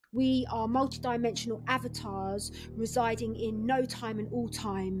We are multidimensional avatars residing in no time and all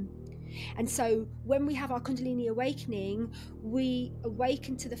time. And so when we have our Kundalini awakening, we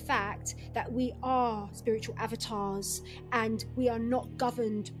awaken to the fact that we are spiritual avatars and we are not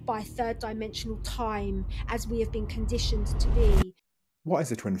governed by third dimensional time as we have been conditioned to be. What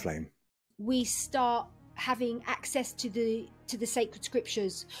is a twin flame? We start having access to the sacred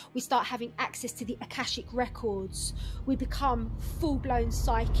scriptures. We start having access to the Akashic records. We become full-blown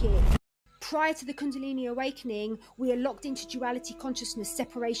psychic. Prior to the Kundalini awakening, we are locked into duality consciousness,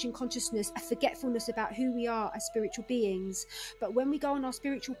 separation consciousness, a forgetfulness about who we are as spiritual beings. But when we go on our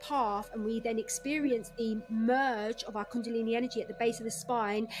spiritual path and we then experience the merge of our Kundalini energy at the base of the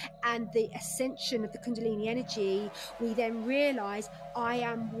spine and the ascension of the Kundalini energy, we then realize I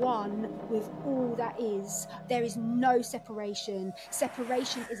am one with all that is. There is no separation.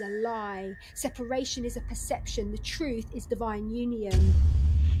 Separation is a lie. Separation is a perception. The truth is divine union.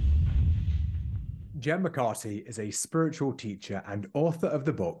 Jen McCarty is a spiritual teacher and author of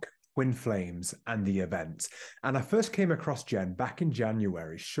the book Twin Flames and the Event. And I first came across Jen back in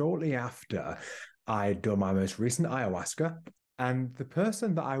January, shortly after I'd done my most recent ayahuasca. And the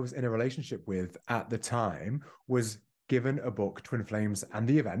person that I was in a relationship with at the time was given a book, Twin Flames and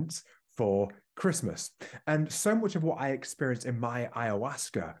the Event, for Christmas. And so much of what I experienced in my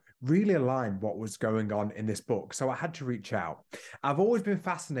ayahuasca really aligned what was going on in this book. So I had to reach out. I've always been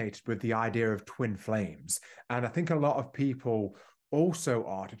fascinated with the idea of twin flames. And I think a lot of people also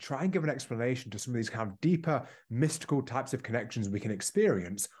are, to try and give an explanation to some of these kind of deeper mystical types of connections we can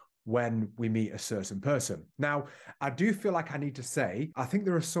experience when we meet a certain person. Now, I do feel like I need to say, I think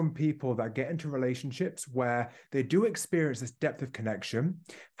there are some people that get into relationships where they do experience this depth of connection.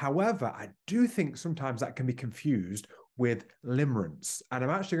 However, I do think sometimes that can be confused with limerence. And I'm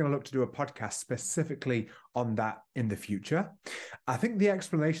actually going to look to do a podcast specifically on that in the future. I think the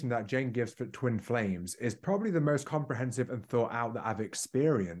explanation that Jane gives for twin flames is probably the most comprehensive and thought out that I've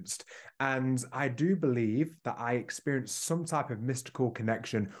experienced. And I do believe that I experienced some type of mystical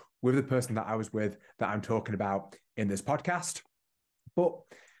connection with the person that I was with that I'm talking about in this podcast. But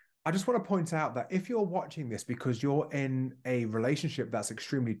I just want to point out that if you're watching this because you're in a relationship that's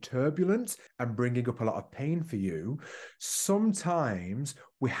extremely turbulent and bringing up a lot of pain for you, sometimes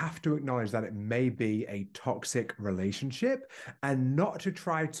we have to acknowledge that it may be a toxic relationship and not to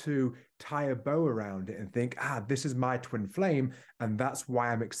try to tie a bow around it and think, this is my twin flame and that's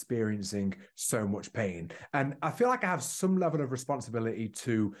why I'm experiencing so much pain. And I feel like I have some level of responsibility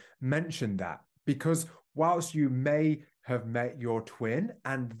to mention that, because whilst you may have met your twin,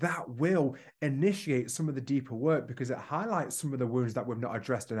 and that will initiate some of the deeper work because it highlights some of the wounds that we've not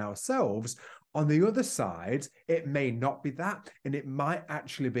addressed in ourselves. On the other side, it may not be that, and it might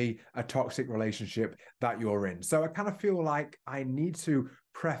actually be a toxic relationship that you're in. So I kind of feel like I need to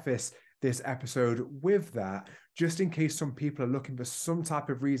preface this episode with that, just in case some people are looking for some type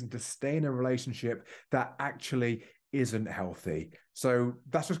of reason to stay in a relationship that actually isn't healthy. So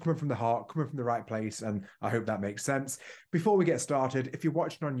that's just coming from the heart, coming from the right place, and I hope that makes sense. Before we get started, if you're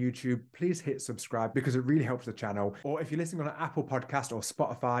watching on YouTube, please hit subscribe because it really helps the channel. Or if you're listening on an Apple podcast or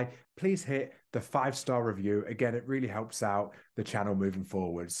Spotify, please hit the 5-star review. Again, it really helps out the channel moving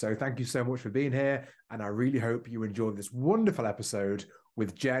forward. So thank you so much for being here, and I really hope you enjoy this wonderful episode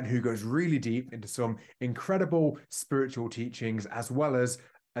with Jen, who goes really deep into some incredible spiritual teachings, as well as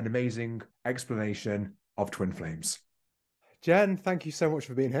an amazing explanation of twin flames. Jen, thank you so much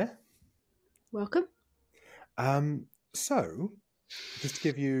for being here. Welcome. So, just to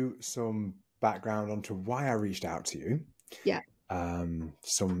give you some background onto why I reached out to you. Yeah.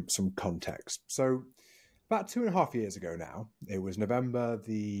 Some context. So, about 2.5 years ago now, it was November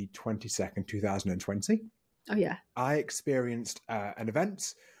the 22nd, 2020. Oh, yeah. I experienced an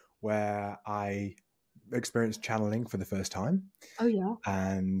event where I experienced channeling for the first time. Oh, yeah.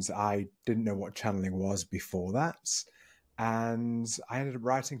 And I didn't know what channeling was before that. And I ended up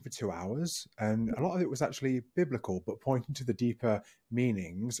writing for 2 hours. And a lot of it was actually biblical, but pointing to the deeper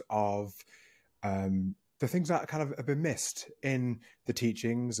meanings of the things that kind of have been missed in the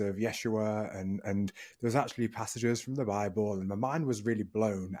teachings of Yeshua. And there's actually passages from the Bible. And my mind was really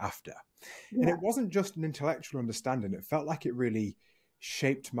blown after. Yeah. And it wasn't just an intellectual understanding. It felt like it really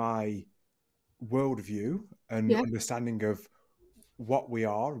shaped my worldview and understanding of what we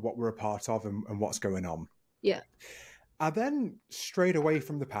are, what we're a part of, and what's going on. Yeah. I then strayed away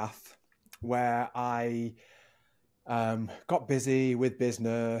from the path where I got busy with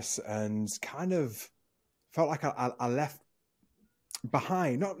business and kind of felt like I left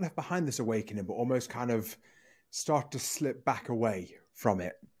behind, not left behind this awakening, but almost kind of started to slip back away from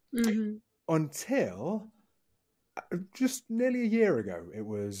it until Just nearly a year ago, it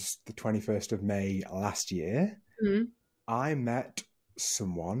was the 21st of May last year, I met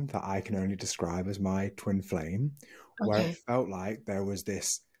someone that I can only describe as my twin flame, where it Okay. felt like there was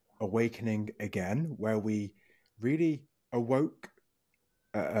this awakening again, where we really awoke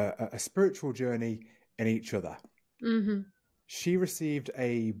a spiritual journey in each other. Mm-hmm. She received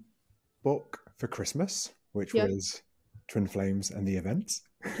a book for Christmas, which Yep. was Twin Flames and the Events.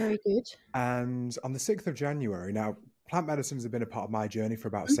 Very good. And on the 6th of January, now plant medicines have been a part of my journey for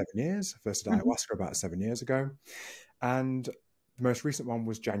about 7 years. First did ayahuasca about 7 years ago. And the most recent one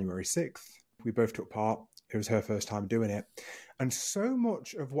was January 6th. We both took part. It was her first time doing it. And so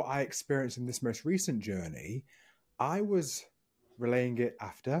much of what I experienced in this most recent journey, I was relaying it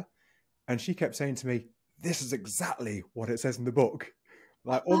after. And she kept saying to me, this is exactly what it says in the book.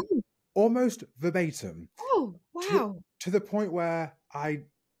 Like almost verbatim. Oh, wow. To the point where I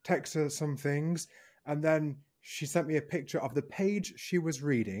text her some things, and then she sent me a picture of the page she was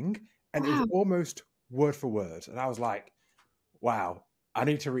reading, and it was almost word for word. And I was like, wow, I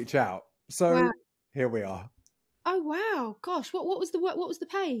need to reach out. So here we are. Oh, wow. Gosh, what was the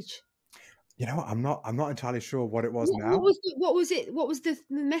page? You know what? I'm not entirely sure what it was now. What was the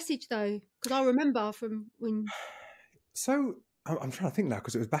message though? Because I remember from when. So I'm trying to think now,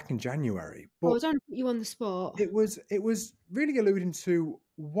 because it was back in January. But I don't put you on the spot. It was really alluding to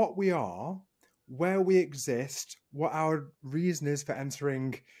what we are, where we exist, what our reason is for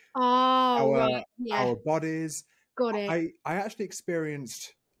entering our bodies. Got it. I actually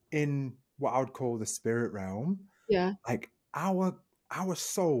experienced in what I would call the spirit realm, like our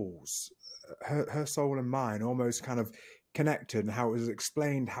souls, her soul and mine, almost kind of connected, and how it was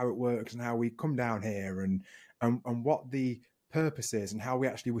explained how it works and how we come down here and what the purpose is, and how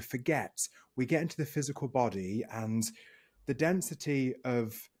we forget. We get into the physical body, and the density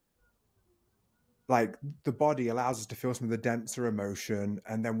of like the body allows us to feel some of the denser emotion,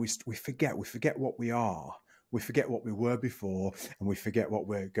 and then we forget what we are. We forget what we were before, and we forget what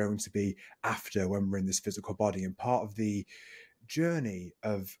we're going to be after when we're in this physical body. And part of the journey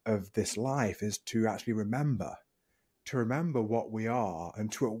of this life is to actually remember what we are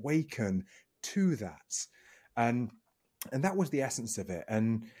and to awaken to that. And that was the essence of it.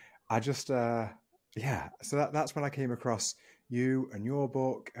 And I just, so that's when I came across you and your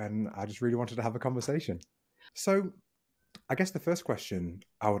book, and I just really wanted to have a conversation. So I guess the first question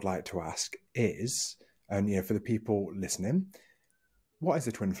I would like to ask is, and for the people listening, what is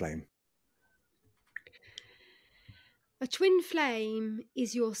a twin flame? A twin flame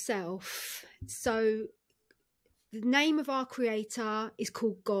is yourself. So the name of our creator is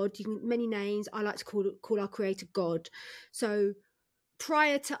called God. Many names. I like to call our creator God. So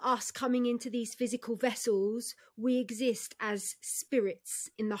prior to us coming into these physical vessels, we exist as spirits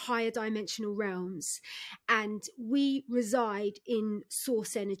in the higher dimensional realms, and we reside in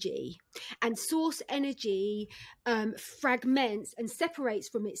source energy. And source energy fragments and separates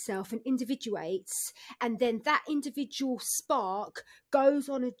from itself and individuates, and then that individual spark goes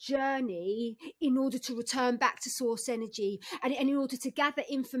on a journey in order to return back to source energy, and in order to gather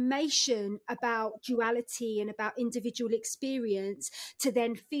information about duality and about individual experience, to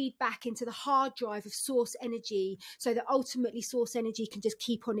then feed back into the hard drive of source energy, so that ultimately source energy can just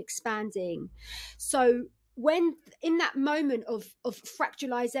keep on expanding. So when in that moment of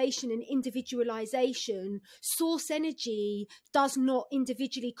fractalization and individualization, source energy does not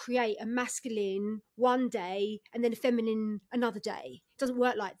individually create a masculine one day and then a feminine another day. It doesn't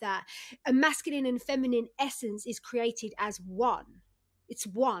work like that. A masculine and feminine essence is created as one. It's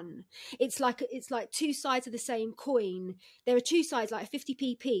one. It's like two sides of the same coin. There are two sides, like a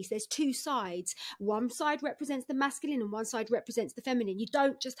 50p piece. There's two sides. One side represents the masculine and one side represents the feminine. You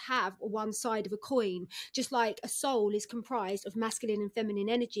don't just have one side of a coin, just like a soul is comprised of masculine and feminine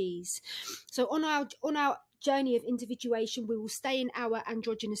energies. So on our journey of individuation, we will stay in our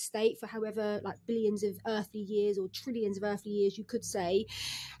androgynous state for however, like billions of earthly years or trillions of earthly years, you could say.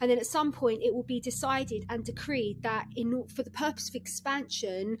 And then at some point it will be decided and decreed that for the purpose of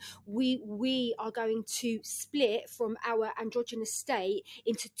expansion, we are going to split from our androgynous state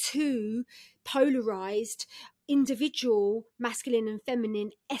into two polarized individual masculine and feminine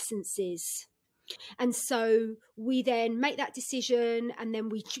essences. And so we then make that decision, and then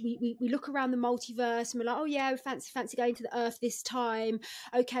we look around the multiverse, and we're like, oh yeah, we fancy going to the earth this time.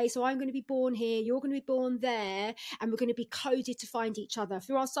 Okay, so I'm going to be born here, you're going to be born there, and we're going to be coded to find each other.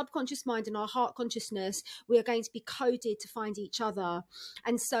 Through our subconscious mind and our heart consciousness, we are going to be coded to find each other.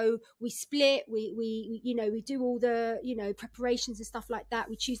 And so we split, we do all the, preparations and stuff like that.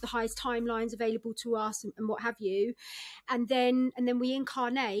 We choose the highest timelines available to us and what have you. And then we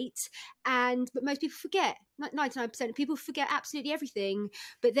incarnate, but most people forget. 99% of people forget absolutely everything.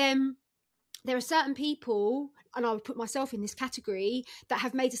 But then there are certain people, and I would put myself in this category, that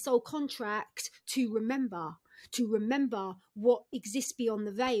have made a soul contract to remember what exists beyond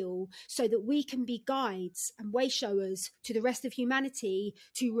the veil, so that we can be guides and way showers to the rest of humanity,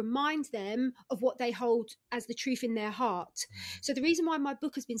 to remind them of what they hold as the truth in their heart. So the reason why my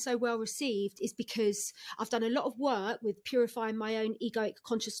book has been so well received is because I've done a lot of work with purifying my own egoic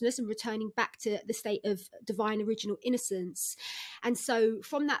consciousness and returning back to the state of divine original innocence. And so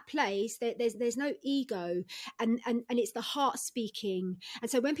from that place, there's no ego, and it's the heart speaking. And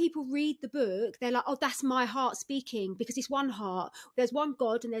so when people read the book, they're like, oh, that's my heart speaking, because it's one heart. There's one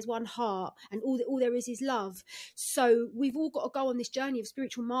God and there's one heart, and all there is love. So we've all got to go on this journey of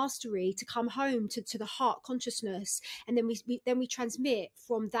spiritual mastery to come home to the heart consciousness, and then we transmit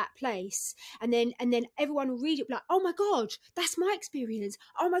from that place, and then everyone will read it like, oh my God, that's my experience.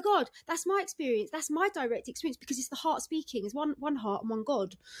 Oh my God, that's my experience. That's my direct experience, because it's the heart speaking. It's one heart and one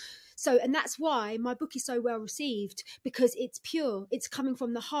God. So, and that's why my book is so well received, because it's pure, it's coming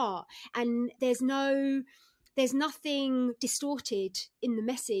from the heart, and there's nothing distorted in the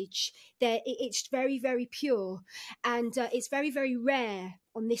message. It's very, very pure, and it's very, very rare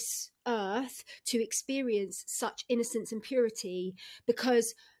on this earth to experience such innocence and purity,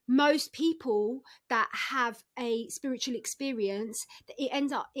 because most people that have a spiritual experience, it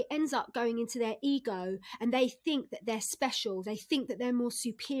ends up going into their ego, and they think that they're special. They think that they're more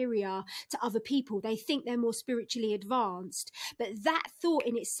superior to other people. They think they're more spiritually advanced. But that thought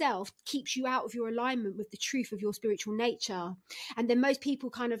in itself keeps you out of your alignment with the truth of your spiritual nature. And then most people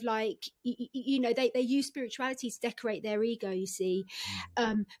kind of like, they use spirituality to decorate their ego, you see.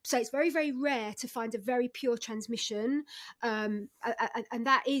 So it's very, very rare to find a very pure transmission. And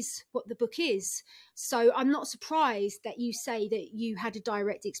that is what the book is. So I'm not surprised that you say that you had a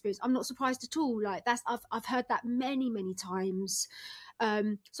direct experience. I'm not surprised at all. Like I've heard that many times.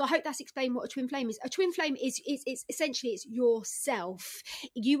 So I hope that's explained what a twin flame is. A twin flame is essentially, it's yourself.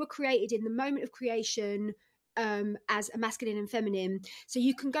 You were created in the moment of creation as a masculine and feminine. So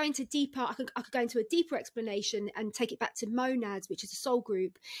you can go into deeper, I could go into a deeper explanation and take it back to monads, which is a soul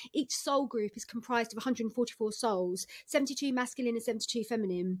group. Each soul group is comprised of 144 souls, 72 masculine and 72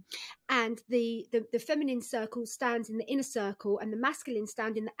 feminine. And the feminine circle stands in the inner circle, and the masculine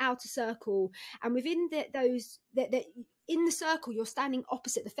stand in the outer circle. And within in the circle, you're standing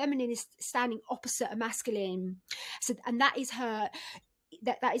opposite. The feminine is standing opposite a masculine. So, and that is her.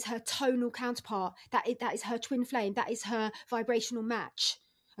 That is her tonal counterpart. That is her twin flame. That is her vibrational match.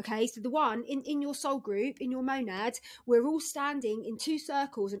 Okay, so the one in your soul group, in your monad, we're all standing in two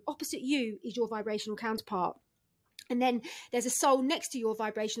circles, and opposite you is your vibrational counterpart. And then there's a soul next to your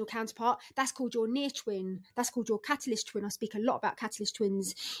vibrational counterpart. That's called your near twin. That's called your catalyst twin. I speak a lot about catalyst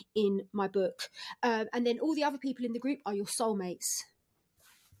twins in my book. And then all the other people in the group are your soulmates.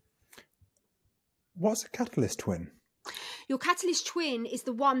 What's a catalyst twin? Your catalyst twin is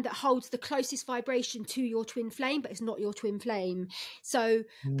the one that holds the closest vibration to your twin flame, but it's not your twin flame. So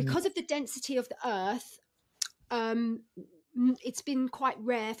because of the density of the earth, it's been quite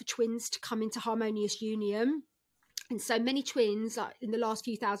rare for twins to come into harmonious union. And so many twins, in the last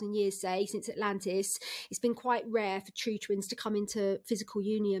few thousand years, say, since Atlantis, it's been quite rare for true twins to come into physical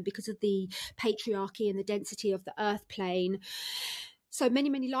union because of the patriarchy and the density of the earth plane. So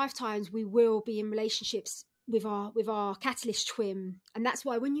many lifetimes we will be in relationships with our catalyst twin. And that's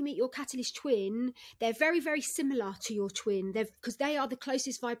why when you meet your catalyst twin, they're very, very similar to your twin, because they are the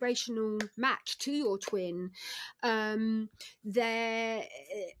closest vibrational match to your twin. You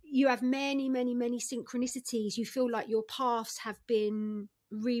have many synchronicities. You feel like your paths have been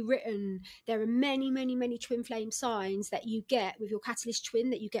rewritten. There are many twin flame signs that you get with your catalyst twin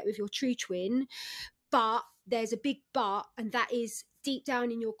that you get with your true twin. But there's a big but, and that is deep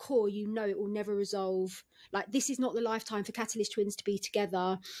down in your core, you know it will never resolve. Like, this is not the lifetime for catalyst twins to be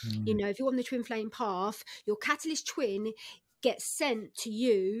together. You know, if you're on the twin flame path, your catalyst twin gets sent to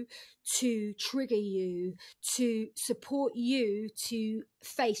you to trigger you, to support you to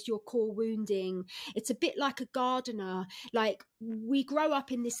face your core wounding. It's a bit like a gardener. Like, we grow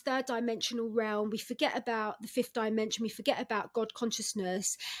up in this third dimensional realm, we forget about the fifth dimension, we forget about God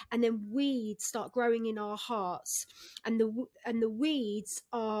consciousness, and then weeds start growing in our hearts, and the weeds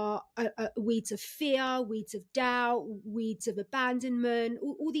are weeds of fear, weeds of doubt, weeds of abandonment,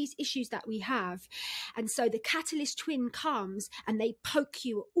 all these issues that we have. And so the catalyst twin comes and they poke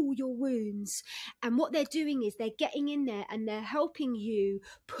you at all your wounds, and what they're doing is they're getting in there and they're helping you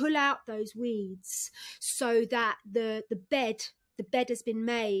pull out those weeds so that the the bed has been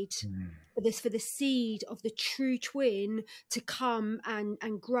made for the seed of the true twin to come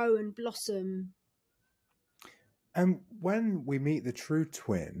and grow and blossom. And when we meet the true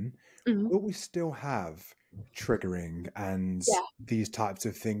twin, will we still have triggering and these types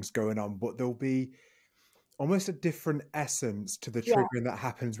of things going on, but there'll be almost a different essence to the triggering that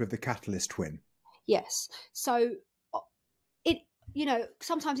happens with the catalyst twin? Yes. So it, you know,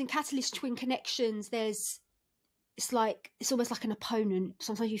 sometimes in catalyst twin connections, it's almost like an opponent.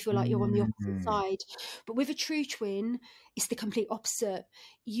 Sometimes you feel like you're on the opposite side, but with a true twin, it's the complete opposite.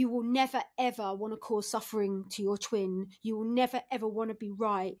 You will never ever want to cause suffering to your twin. You will never ever want to be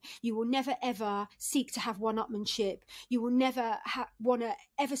right. You will never ever seek to have one-upmanship. You will never want to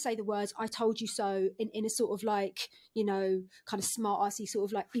ever say the words "I told you so" in a sort of like, you know, kind of smart-assy sort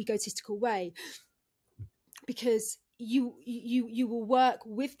of like egotistical way, because you will work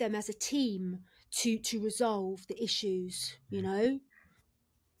with them as a team to resolve the issues, you know?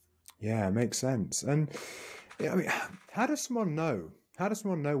 Yeah, it makes sense. And I mean, how does someone know? How does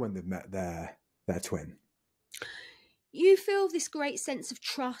someone know when they've met their twin? You feel this great sense of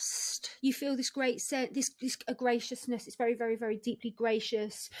trust. You feel this great sense, this graciousness. It's very, very, very deeply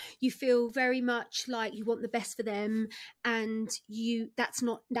gracious. You feel very much like you want the best for them, and that's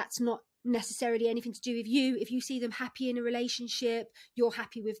not necessarily anything to do with you. If you see them happy in a relationship, you're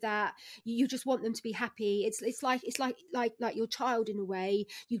happy with that. You just want them to be happy. It's like your child in a way.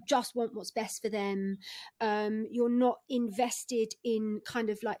 You just want what's best for them. You're not invested in kind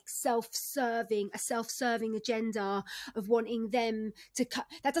of like a self-serving agenda of wanting them to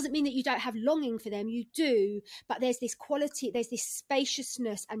that doesn't mean that you don't have longing for them. You do, but there's this quality, there's this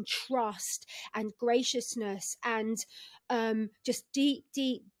spaciousness and trust and graciousness and just deep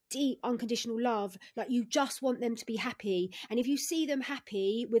unconditional love. Like, you just want them to be happy, and if you see them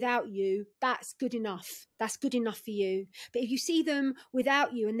happy without you, that's good enough. That's good enough for you. But if you see them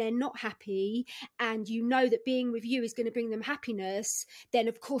without you and they're not happy, and you know that being with you is going to bring them happiness, then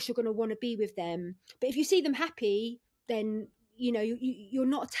of course you're going to want to be with them. But if you see them happy, then you know you're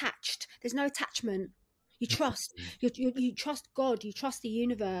not attached. There's no attachment. You trust. You trust God. You trust the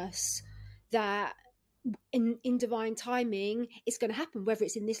universe that in divine timing it's going to happen, whether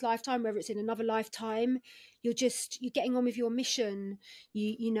it's in this lifetime, whether it's in another lifetime. You're getting on with your mission,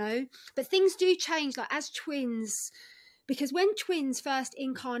 you know. But things do change, like as twins, because when twins first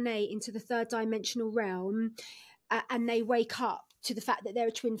incarnate into the third dimensional realm, and they wake up to the fact that they're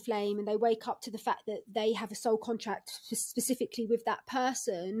a twin flame, and they wake up to the fact that they have a soul contract specifically with that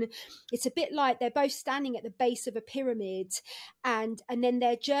person, it's a bit like they're both standing at the base of a pyramid, and then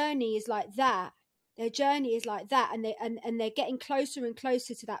their journey is like that. Their journey is like that, and they're getting closer and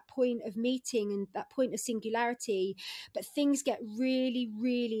closer to that point of meeting and that point of singularity. But things get really,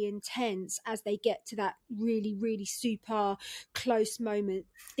 really intense as they get to that really, really super close moment.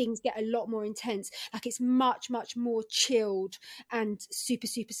 Things get a lot more intense. Like, it's much, much more chilled and super,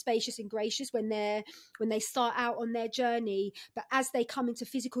 super spacious and gracious when they start out on their journey. But as they come into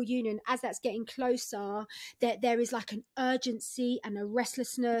physical union, as that's getting closer, there is like an urgency and a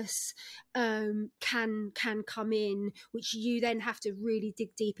restlessness can come in, which you then have to really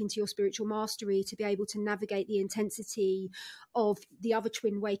dig deep into your spiritual mastery to be able to navigate the intensity of the other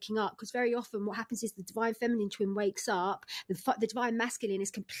twin waking up. Because very often what happens is the divine feminine twin wakes up, the divine masculine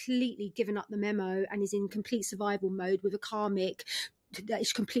is completely given up the memo and is in complete survival mode with a karmic that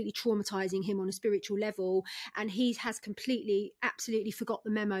is completely traumatizing him on a spiritual level, and he has absolutely forgot the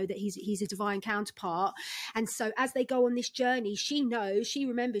memo that he's a divine counterpart. And so as they go on this journey, she knows, she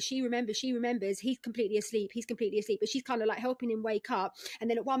remembers, he's completely asleep, but she's kind of like helping him wake up. And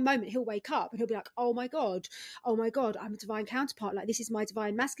then at one moment he'll wake up and he'll be like, oh my god, I'm a divine counterpart, like this is my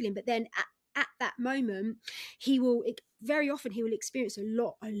divine masculine. But then at that moment, very often he will experience a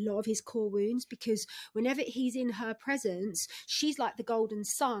lot of his core wounds, because whenever he's in her presence, she's like the golden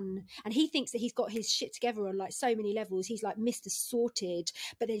sun, and he thinks that he's got his shit together on like so many levels. He's like Mr. Sorted,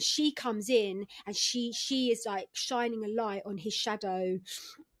 but then she comes in and she is like shining a light on his shadow.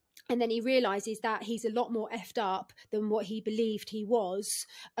 And then he realizes that he's a lot more effed up than what he believed he was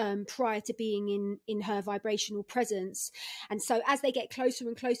prior to being in her vibrational presence. And so as they get closer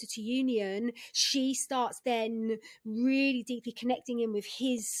and closer to union, she starts then really deeply connecting in with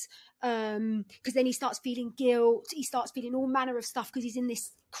his, because then he starts feeling guilt. He starts feeling all manner of stuff because he's in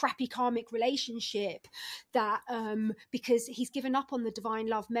this crappy karmic relationship that because he's given up on the divine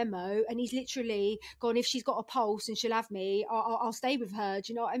love memo, and he's literally gone, if she's got a pulse and she'll have me, I'll stay with her.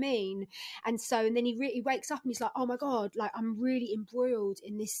 Do you know what I mean? And then he wakes up and he's like, oh my god, like I'm really embroiled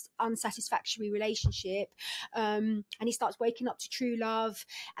in this unsatisfactory relationship, and he starts waking up to true love,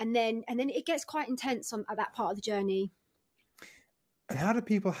 and then it gets quite intense at that part of the journey. And how do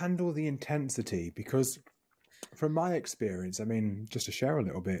people handle the intensity? Because from my experience, I mean, just to share a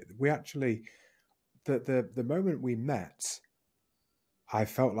little bit, we actually, the moment we met, I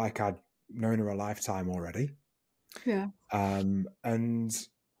felt like I'd known her a lifetime already. Yeah. And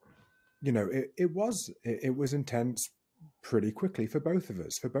you know, it was intense pretty quickly for both of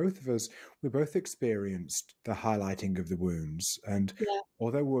us. For both of us, we both experienced the highlighting of the wounds. And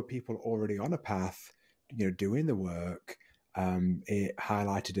although we were people already on a path, you know, doing the work, it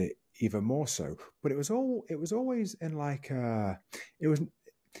highlighted it even more so. But it was always in like there was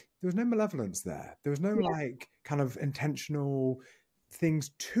no malevolence there. There was no like kind of intentional things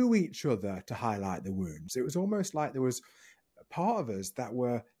to each other to highlight the wounds. It was almost like there was a part of us that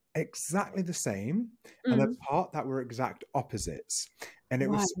were exactly the same and a part that were exact opposites. And it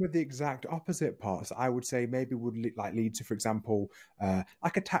was some of the exact opposite parts I would say maybe would lead to, for example,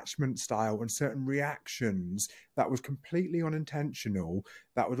 like attachment style and certain reactions that was completely unintentional,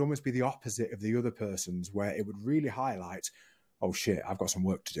 that would almost be the opposite of the other person's, where it would really highlight, oh shit, I've got some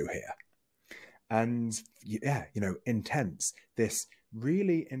work to do here. And yeah, you know, intense, this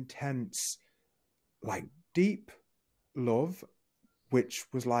really intense, like deep love, which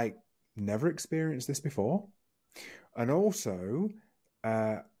was like, never experienced this before. And also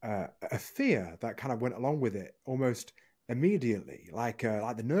a fear that kind of went along with it almost immediately. Like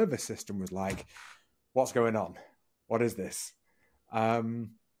the nervous system was like, what's going on? What is this?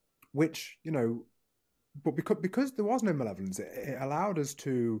 Which, you know, but because there was no malevolence, it allowed us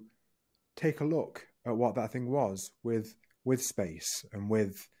to take a look at what that thing was with space and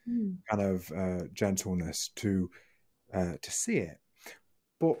with kind of gentleness to see it.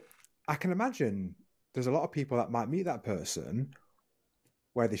 But I can imagine there's a lot of people that might meet that person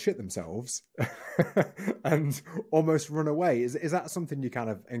where they shit themselves and almost run away. Is that something you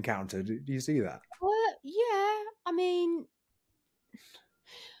kind of encountered? Do you see that? Yeah, I mean,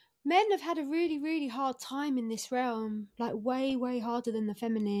 men have had a really, really hard time in this realm, like way, way harder than the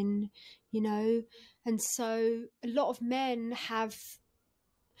feminine, you know? And so a lot of men have...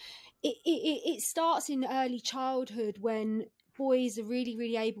 It starts in early childhood when boys are really,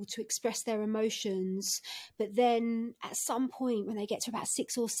 really able to express their emotions. But then at some point when they get to about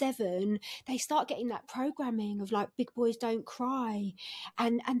 6 or 7, they start getting that programming of like, big boys don't cry.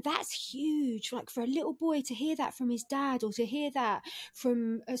 And that's huge. Like for a little boy to hear that from his dad, or to hear that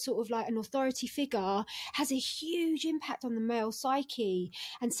from a sort of like an authority figure, has a huge impact on the male psyche.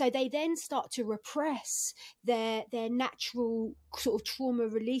 And so they then start to repress their natural sort of trauma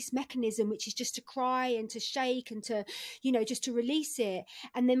release mechanism, which is just to cry and to shake and to, you know, just to release it.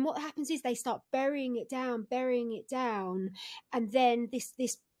 And then what happens is they start burying it down, and then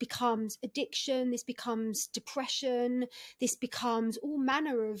this becomes addiction, this becomes depression, this becomes all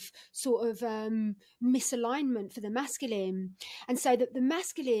manner of sort of misalignment for the masculine. And so that the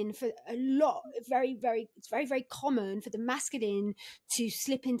masculine, for a lot, it's very, very common for the masculine to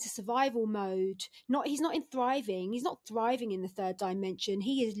slip into survival mode. He's not thriving in the third dimension.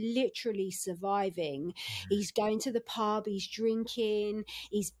 He is literally surviving. He's going to the pub, he's drinking,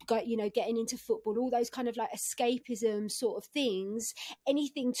 he's got, you know, getting into football, all those kind of like escapism sort of things,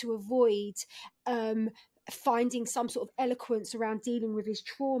 anything to avoid finding some sort of eloquence around dealing with his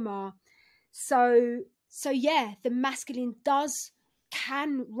trauma. So yeah, the masculine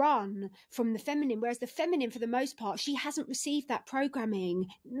can run from the feminine, whereas the feminine, for the most part, she hasn't received that programming.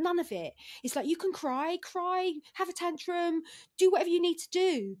 None of it. It's like, you can cry, have a tantrum, do whatever you need to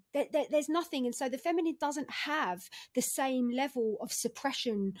do. There's nothing. And so the feminine doesn't have the same level of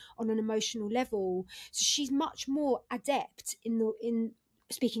suppression on an emotional level. So she's much more adept in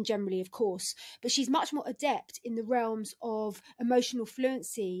speaking generally, of course, but she's much more adept in the realms of emotional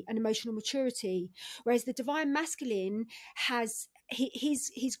fluency and emotional maturity, whereas the divine masculine has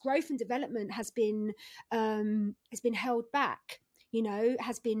his growth and development has been held back, you know,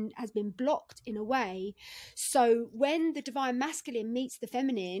 has been blocked in a way. So when the divine masculine meets the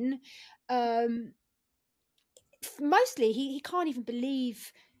feminine, mostly he can't even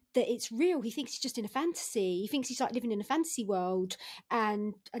believe that it's real. He thinks he's just in a fantasy. He thinks he's like living in a fantasy world,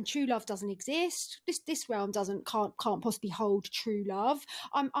 and true love doesn't exist. This realm can't possibly hold true love.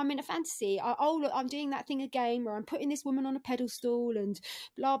 I'm in a fantasy. I'm doing that thing again where I'm putting this woman on a pedestal and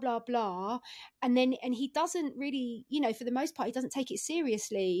blah blah blah. And he doesn't really, you know, for the most part, he doesn't take it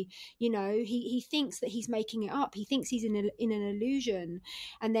seriously. You know, he thinks that he's making it up. He thinks he's in an illusion.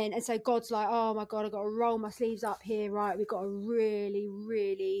 And so God's like, oh my God, I've got to roll my sleeves up here, right? We've got to really,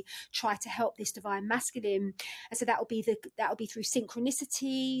 really try to help this divine masculine. And so that will be through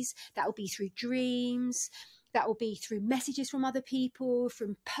synchronicities, that will be through dreams, that will be through messages from other people,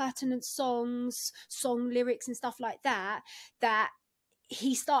 from pertinent songs, song lyrics and stuff like that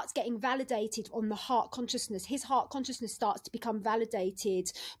he starts getting validated on the heart consciousness. His heart consciousness starts to become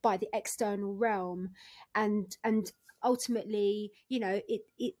validated by the external realm, and ultimately, you know,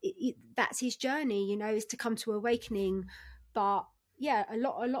 that's his journey, you know, is to come to awakening. But yeah, a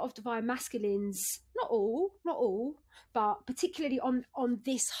lot of divine masculines, not all, but particularly on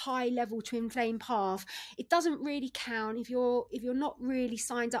this high level twin flame path, it doesn't really count if you're not really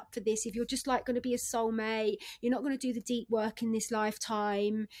signed up for this. If you're just like going to be a soulmate, you're not going to do the deep work in this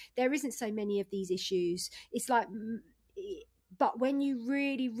lifetime. There isn't so many of these issues. It's like, but when you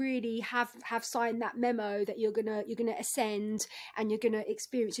really have signed that memo that you're gonna ascend and you're gonna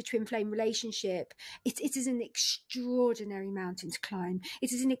experience a twin flame relationship, it is an extraordinary mountain to climb.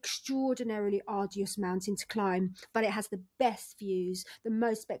 It is an extraordinarily arduous mountain to climb, but it has the best views, the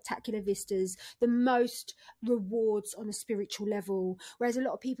most spectacular vistas, the most rewards on a spiritual level. Whereas a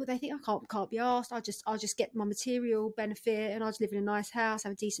lot of people, they think, I can't be asked. I'll just get my material benefit, and I'll just live in a nice house,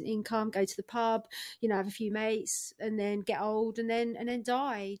 have a decent income, go to the pub, you know, have a few mates, and then get old and then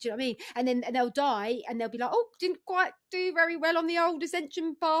die. Do you know what I mean? And they'll die and they'll be like, oh, didn't quite do very well on the old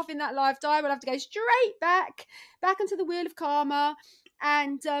ascension path in that lifetime. I'll have to go straight back into the wheel of karma,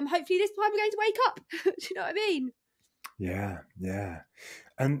 and hopefully this time we're going to wake up. Do you know what I mean? Yeah.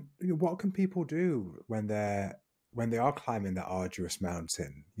 And what can people do when they are climbing that arduous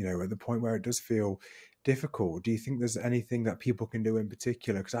mountain, you know, at the point where it does feel difficult? Do you think there's anything that people can do in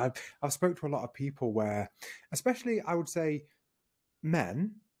particular? Because I've spoke to a lot of people where, especially I would say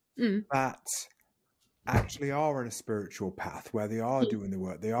men that actually are on a spiritual path, where they are doing the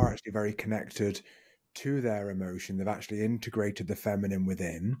work, they are actually very connected to their emotion, they've actually integrated the feminine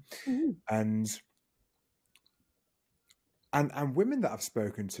within. And women that I've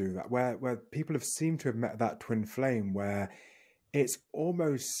spoken to, that where people have seemed to have met that twin flame, where it's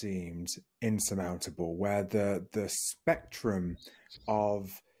almost seemed insurmountable, where the spectrum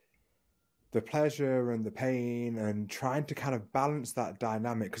of the pleasure and the pain and trying to kind of balance that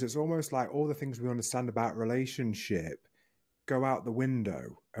dynamic, because it's almost like all the things we understand about relationship go out the window,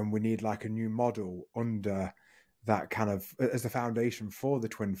 and we need like a new model under that kind of as the foundation for the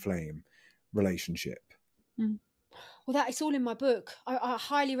twin flame relationship. Well, that it's all in my book. I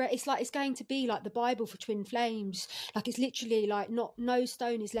highly it's like, it's going to be like the Bible for twin flames. Like, it's literally like no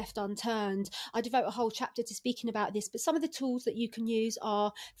stone is left unturned. I devote a whole chapter to speaking about this, but some of the tools that you can use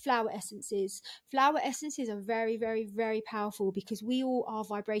are flower essences. Flower essences are very, very, very powerful, because we all are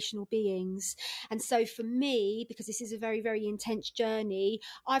vibrational beings. And so for me, because this is a very, very intense journey,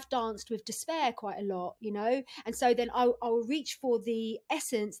 I've danced with despair quite a lot, you know? And so then I'll reach for the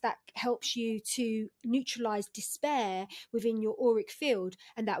essence that helps you to neutralize despair within your auric field,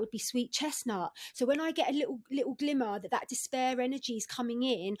 and that would be sweet chestnut. So when I get a little glimmer that despair energy is coming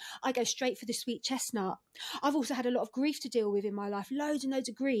in, I go straight for the sweet chestnut. I've also had a lot of grief to deal with in my life, loads and loads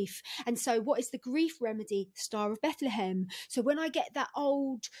of grief. And so what is the grief remedy? Star of Bethlehem. So when I get that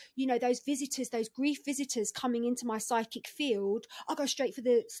old, you know, those visitors, those grief visitors coming into my psychic field, I'll go straight for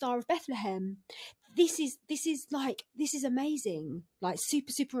the Star of Bethlehem. This is amazing, like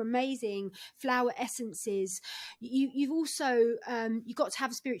super amazing flower essences. You've also you've got to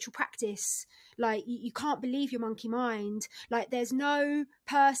have a spiritual practice. Like, you can't believe your monkey mind. Like, there's no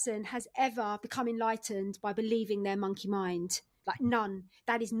person has ever become enlightened by believing their monkey mind. Like, none.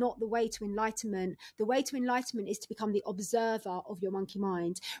 That is not the way to enlightenment. The way to enlightenment is to become the observer of your monkey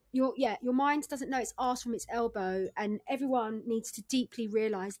mind. Your mind doesn't know its arse from its elbow, and everyone needs to deeply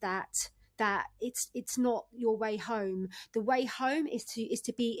realize that it's not your way home. The way home is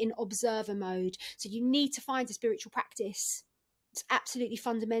to be in observer mode. So you need to find a spiritual practice. It's absolutely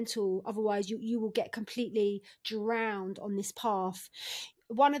fundamental. Otherwise you will get completely drowned on this path.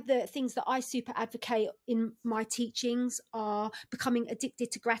 One of the things that I super advocate in my teachings are becoming addicted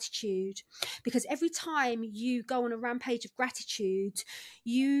to gratitude, because every time you go on a rampage of gratitude,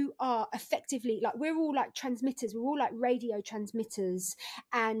 you are effectively, like, we're all like transmitters, we're all like radio transmitters,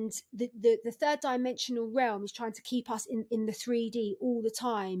 and the third dimensional realm is trying to keep us in the 3D all the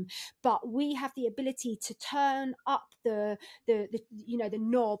time, but we have the ability to turn up the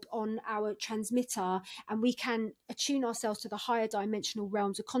knob on our transmitter, and we can attune ourselves to the higher dimensional realms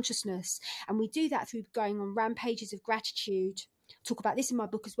of consciousness. And we do that through going on rampages of gratitude. Talk about this in my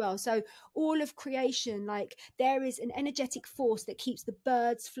book as well. So all of creation, like, there is an energetic force that keeps the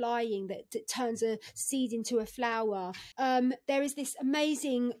birds flying, that turns a seed into a flower. There is this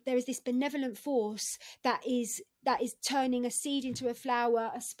benevolent force that is turning a seed into a flower,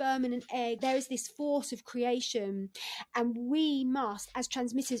 a sperm and an egg. There is this force of creation, and we must, as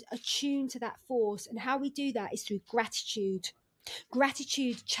transmitters, attune to that force. And how we do that is through gratitude.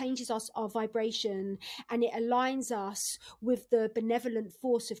 Gratitude changes our vibration, and it aligns us with the benevolent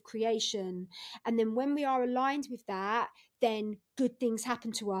force of creation. And then when we are aligned with that, then good things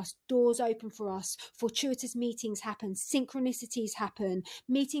happen to us, doors open for us, fortuitous meetings happen, synchronicities happen,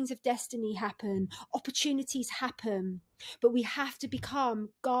 meetings of destiny happen, opportunities happen. But we have to become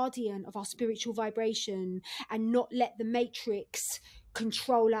guardian of our spiritual vibration and not let the matrix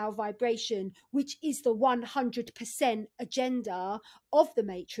control our vibration, which is the 100% agenda of the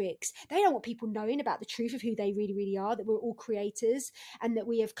matrix. They don't want people knowing about the truth of who they really, really are, that we're all creators and that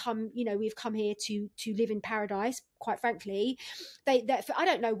we have come, we've come here to live in paradise. Quite frankly, I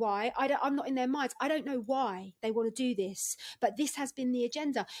don't know why. I'm not in their minds. I don't know why they want to do this, but this has been the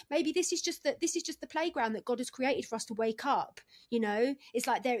agenda. Maybe this is just the playground that God has created for us to wake up. It's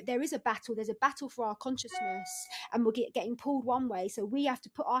like there is a battle. There's a battle for our consciousness, and we're getting pulled one way. So we have to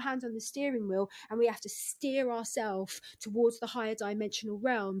put our hands on the steering wheel, and we have to steer ourselves towards the higher dimensional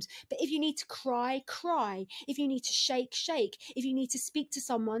realms. But if you need to cry, cry. If you need to shake, shake. If you need to speak to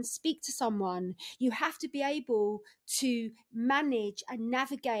someone, speak to someone. You have to be able to manage and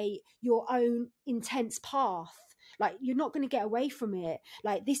navigate your own intense path. Like, you're not going to get away from it.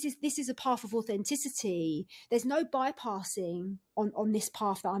 Like, this is a path of authenticity. There's no bypassing on this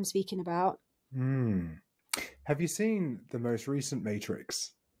path that I'm speaking about. Have you seen the most recent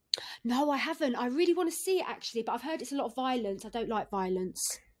Matrix? No, I haven't. I really want to see it, actually, but I've heard it's a lot of violence. I don't like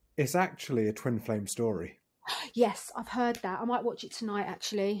violence. It's actually a twin flame story. Yes, I've heard that. I might watch it tonight,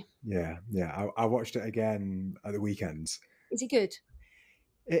 actually. Yeah. I watched it again at the weekends. Is it good?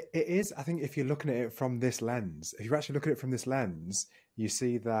 It is. I think if you're looking at it from this lens, if you actually look at it from this lens, you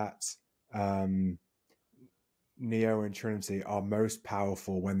see that Neo and Trinity are most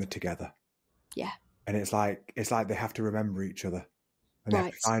powerful when they're together. Yeah. And it's like they have to remember each other, and they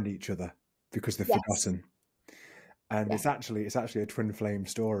have to find each other because they've forgotten. And it's actually a twin flame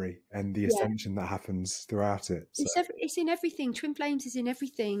story, and the ascension that happens throughout it. So. It's in everything. Twin flames is in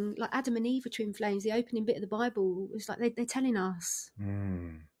everything. Like Adam and Eve are twin flames. The opening bit of the Bible, it's like they're telling us.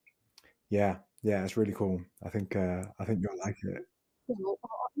 Yeah, it's really cool. I think you'll like it.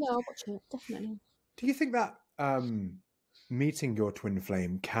 Yeah, I'll watch it, definitely. Do you think that meeting your twin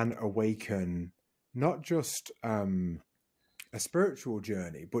flame can awaken not just a spiritual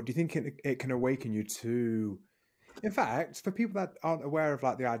journey, but do you think it can awaken you to? In fact, for people that aren't aware of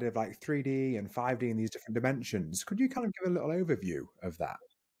like the idea of like 3D and 5D and these different dimensions, could you kind of give a little overview of that?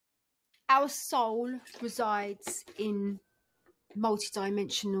 Our soul resides in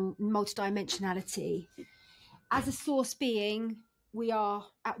multidimensionality. As a source being, we are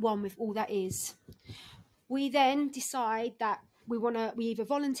at one with all that is. We then decide that we either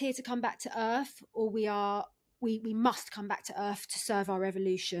volunteer to come back to Earth, or we must come back to Earth to serve our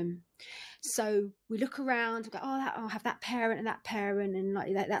evolution. So we look around, we go, I'll have that parent and that parent, and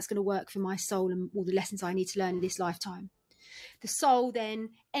like that's going to work for my soul and all the lessons I need to learn in this lifetime. The soul then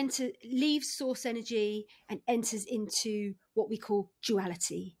leaves source energy and enters into what we call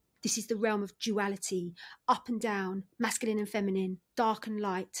duality. This is the realm of duality, up and down, masculine and feminine, dark and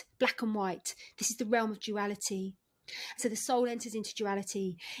light, black and white. This is the realm of duality. So the soul enters into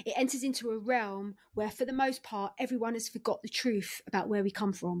duality. It enters into a realm where, for the most part, everyone has forgot the truth about where we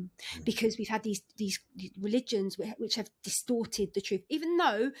come from, because we've had these religions which have distorted the truth. Even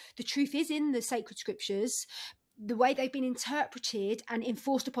though the truth is in the sacred scriptures, the way they've been interpreted and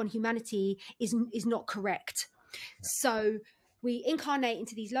enforced upon humanity is not correct. So we incarnate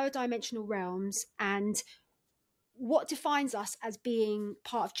into these lower dimensional realms, and what defines us as being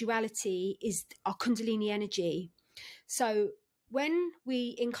part of duality is our Kundalini energy. So when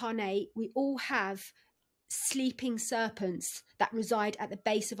we incarnate, we all have sleeping serpents that reside at the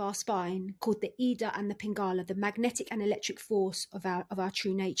base of our spine, called the Ida and the Pingala, the magnetic and electric force of our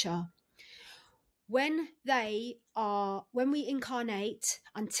true nature. When we incarnate,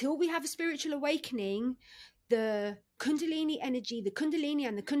 until we have a spiritual awakening, the Kundalini energy, the Kundalini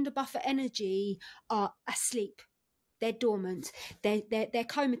and the Kunda buffer energy are asleep. They're dormant. They're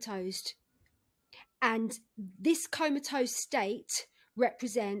comatose. And this comatose state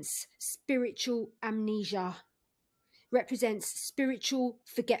represents spiritual amnesia, represents spiritual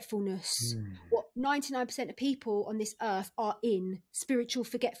forgetfulness. What 99% of people on this earth are in, spiritual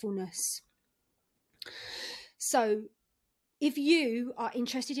forgetfulness. So if you are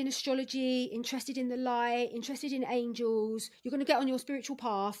interested in astrology, interested in the light, interested in angels, you're going to get on your spiritual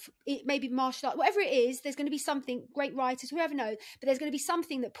path. It may be martial art, whatever it is, there's going to be something, great writers, whoever knows, but there's going to be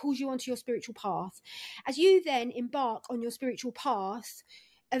something that pulls you onto your spiritual path. As you then embark on your spiritual path,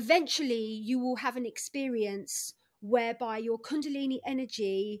 eventually you will have an experience whereby your Kundalini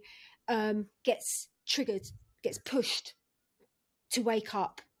energy gets triggered, gets pushed. to wake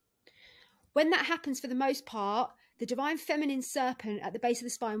up. When that happens, for the most part, the divine feminine serpent at the base of the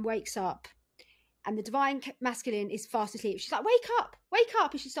spine wakes up, and the divine masculine is fast asleep. She's like, wake up,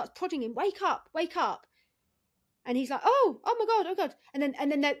 and she starts prodding him, wake up. And he's like, oh my God, oh God. And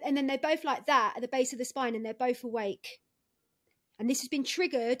then they're both like that at the base of the spine, and they're both awake. And this has been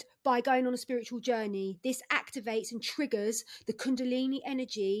triggered by going on a spiritual journey. This activates and triggers the Kundalini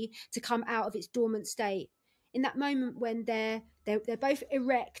energy to come out of its dormant state. In that moment when they're both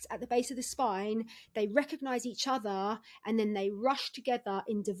erect at the base of the spine, they recognize each other, and then they rush together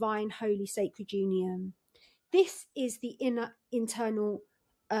in divine, holy, sacred union. This is the inner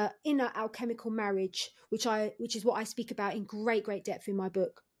alchemical marriage, which is what I speak about in great depth in my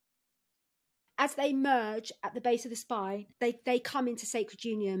book. As they merge at the base of the spine, they come into sacred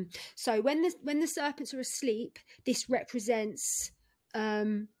union. So when the serpents are asleep, this represents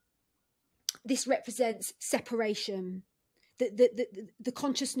separation, the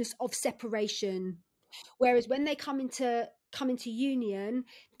consciousness of separation. Whereas when they come into union,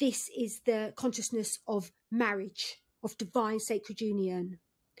 this is the consciousness of marriage, of divine sacred union.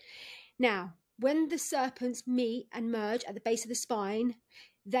 Now, when the serpents meet and merge at the base of the spine,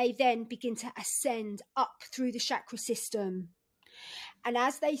 they then begin to ascend up through the chakra system. And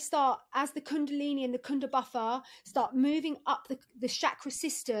as the Kundalini and the Kunda buffer start moving up the chakra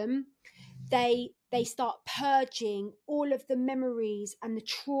system, they start purging all of the memories and the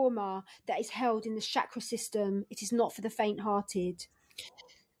trauma that is held in the chakra system. It is not for the faint-hearted.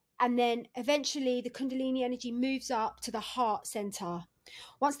 And then eventually the Kundalini energy moves up to the heart center.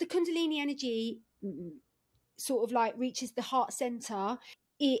 Once the Kundalini energy sort of like reaches the heart center,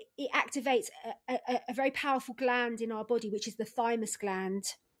 it activates a very powerful gland in our body, which is the thymus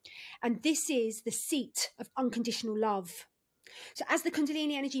gland. And this is the seat of unconditional love. So as the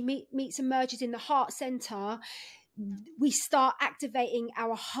Kundalini energy meets and merges in the heart center, we start activating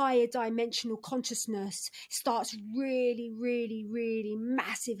our higher dimensional consciousness. It starts really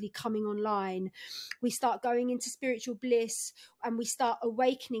massively coming online. We start going into spiritual bliss, and we start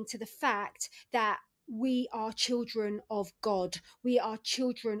awakening to the fact that we are children of God. We are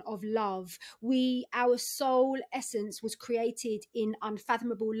children of love. Our soul essence was created in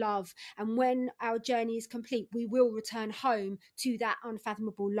unfathomable love. And when our journey is complete, we will return home to that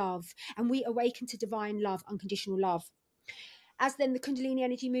unfathomable love. And we awaken to divine love, unconditional love. As then the Kundalini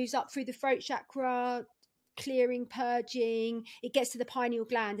energy moves up through the throat chakra, clearing, purging, it gets to the pineal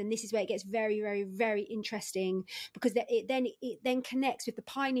gland. And this is where it gets very interesting, because it then connects with the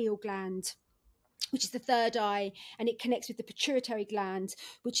pineal gland, which is the third eye, and it connects with the pituitary gland,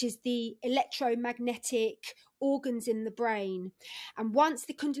 which is the electromagnetic organs in the brain. And once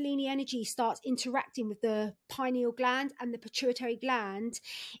the Kundalini energy starts interacting with the pineal gland and the pituitary gland,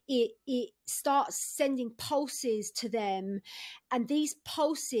 it starts sending pulses to them. And these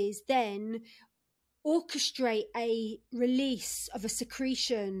pulses then orchestrate a release of a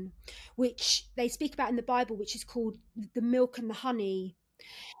secretion, which they speak about in the Bible, which is called the milk and the honey.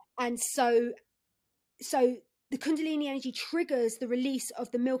 And so the Kundalini energy triggers the release of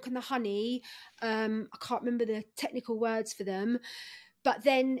the milk and the honey. I can't remember the technical words for them, but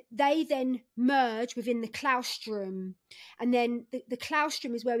then they merge within the claustrum. And then the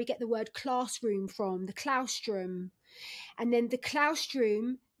claustrum is where we get the word classroom from, the claustrum. And then the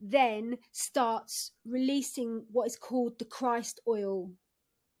claustrum then starts releasing what is called the Christ oil.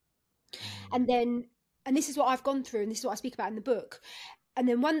 And this is what I've gone through, and this is what I speak about in the book. And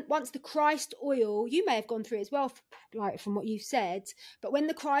then once the Christ oil, you may have gone through it as well, like from what you've said, but when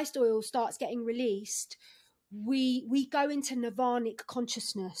the Christ oil starts getting released, we go into nirvanic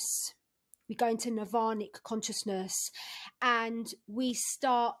consciousness. We go into nirvanic consciousness, and we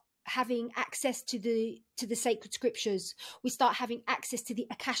start having access to the sacred scriptures. We start having access to the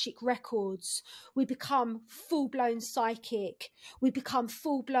Akashic records. We become full-blown psychic. We become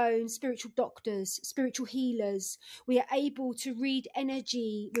full-blown spiritual doctors, spiritual healers. We are able to read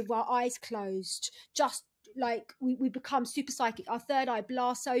energy with our eyes closed, just like we become super psychic. Our third eye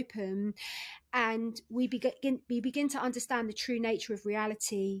blasts open, and we begin to understand the true nature of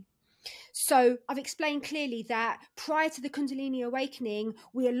reality. So I've explained clearly that prior to the Kundalini Awakening,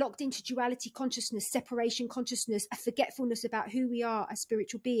 we are locked into duality consciousness, separation consciousness, a forgetfulness about who we are as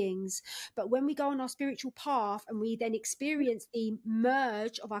spiritual beings. But when we go on our spiritual path and we then experience the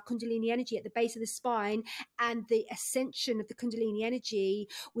merge of our Kundalini energy at the base of the spine and the ascension of the Kundalini energy,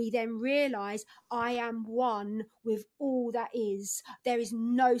 we then realize I am one with all that is. There is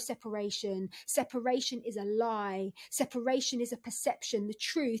no separation. Separation is a lie. Separation is a perception. The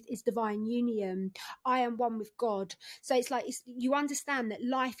truth is divine union. I am one with God. So it's like, you understand that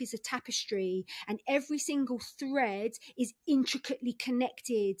life is a tapestry and every single thread is intricately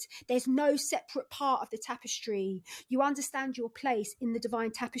connected. There's no separate part of the tapestry. You understand your place in the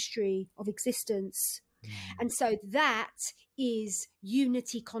divine tapestry of existence. And so that is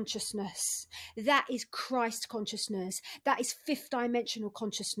unity consciousness. That is Christ consciousness. That is fifth dimensional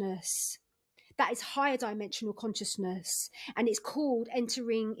consciousness. That is higher dimensional consciousness. And it's called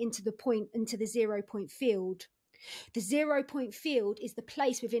entering into the 0 point field. The 0 point field is the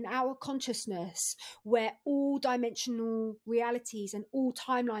place within our consciousness where all dimensional realities and all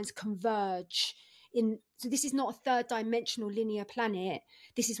timelines converge. So this is not a third dimensional linear planet.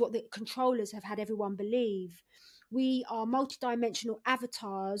 This is what the controllers have had everyone believe. We are multidimensional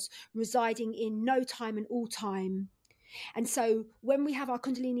avatars residing in no time and all time. And so when we have our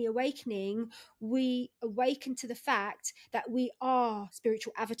Kundalini awakening, we awaken to the fact that we are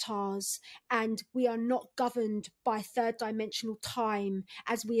spiritual avatars and we are not governed by third dimensional time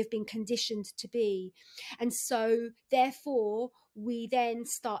as we have been conditioned to be. And so therefore, we then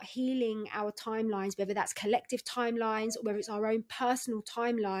start healing our timelines, whether that's collective timelines or whether it's our own personal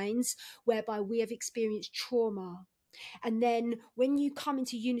timelines, whereby we have experienced trauma. And then when you come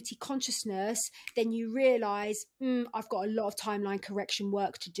into unity consciousness, then you realize, I've got a lot of timeline correction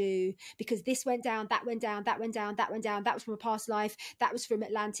work to do, because this went down, that went down, that went down, that went down. That was from a past life. That was from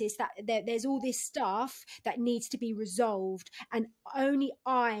Atlantis. There's all this stuff that needs to be resolved. And only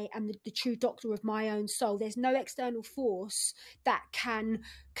I am the true doctor of my own soul. There's no external force that can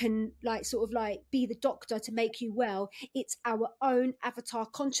like sort of like be the doctor to make you well. It's our own avatar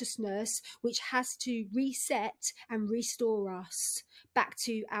consciousness which has to reset and restore us back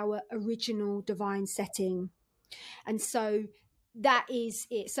to our original divine setting. And so that is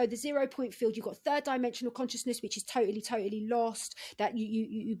it. So the 0 point field, you've got third dimensional consciousness, which is totally lost, that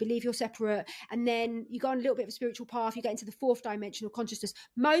you believe you're separate. And then you go on a little bit of a spiritual path, you get into the fourth dimensional consciousness.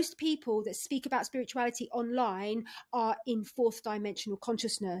 Most people that speak about spirituality online are in fourth dimensional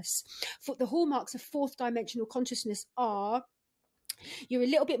consciousness. For the hallmarks of fourth dimensional consciousness are, you're a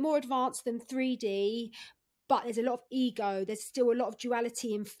little bit more advanced than 3D, but there's a lot of ego. There's still a lot of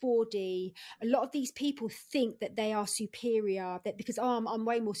duality in 4D. A lot of these people think that they are superior, that because I'm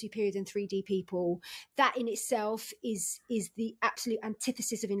way more superior than 3D people. That in itself is the absolute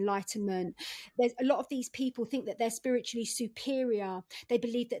antithesis of enlightenment. There's a lot of these people think that they're spiritually superior. They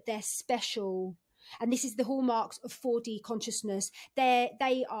believe that they're special. And this is the hallmarks of 4D consciousness.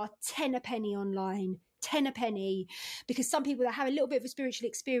 They are 10 a penny online. 10 a penny, because some people that have a little bit of a spiritual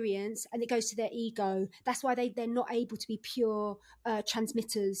experience and it goes to their ego. That's why they're not able to be pure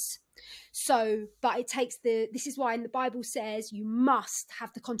transmitters. So, but it takes this is why in the Bible says you must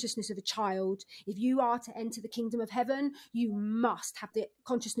have the consciousness of a child. If you are to enter the kingdom of heaven, you must have the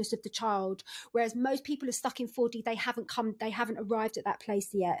consciousness of the child. Whereas most people are stuck in 4D, they haven't arrived at that place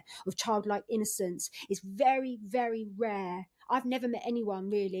yet of childlike innocence. It's very, very rare. I've never met anyone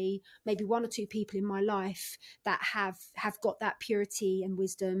really, maybe one or two people in my life that have got that purity and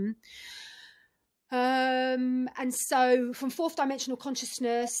wisdom. And so from fourth dimensional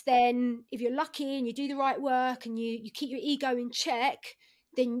consciousness, then if you're lucky and you do the right work and you keep your ego in check,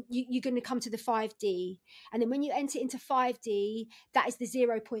 then you're going to come to the 5D. And then when you enter into 5D, that is the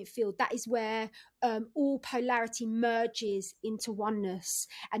 0 point field. That is where all polarity merges into oneness.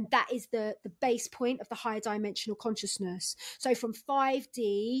 And that is the base point of the higher dimensional consciousness. So from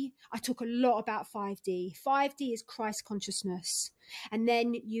 5D, I talk a lot about 5D. 5D is Christ consciousness. And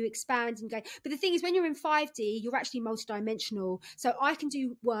then you expand and go. But the thing is, when you're in 5D, you're actually multidimensional. So I can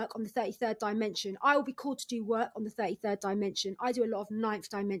do work on the 33rd dimension. I will be called to do work on the 33rd dimension. I do a lot of 9th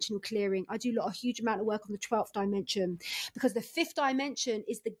dimensional clearing. I do a huge amount of work on the 12th dimension, because the 5th dimension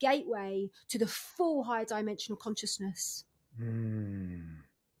is the gateway to the full higher dimensional consciousness.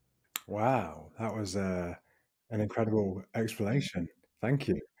 Wow, that was an incredible explanation. Thank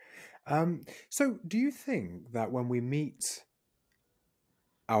you. So do you think that when we meet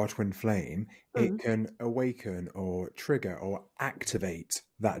our twin flame, it can awaken or trigger or activate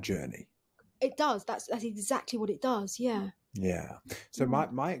that journey? It does. That's exactly what it does. Yeah. Yeah. So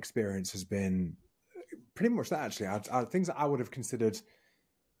my experience has been pretty much that, actually. Things that I would have considered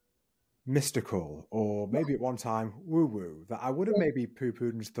mystical or maybe at one time woo-woo, that I would have maybe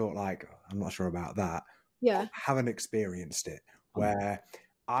poo-pooed and just thought like, I'm not sure about that. Yeah. Haven't experienced it, where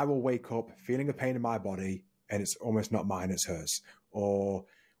I will wake up feeling a pain in my body and it's almost not mine, it's hers. Or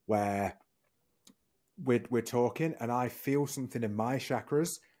where we're talking and I feel something in my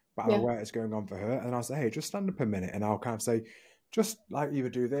chakras, but I'm aware it's going on for her. And I'll say, hey, just stand up a minute. And I'll kind of say, just like either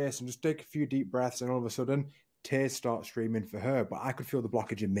do this and just take a few deep breaths. And all of a sudden tears start streaming for her, but I could feel the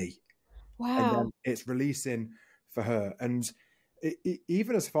blockage in me. And Wow. then it's releasing for her. And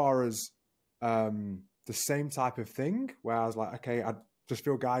even as far as the same type of thing, where I was like, okay, I just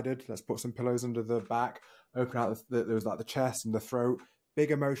feel guided. Let's put some pillows under the back, open out there was like the chest and the throat,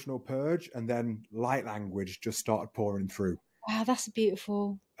 big emotional purge, and then light language just started pouring through. Wow, that's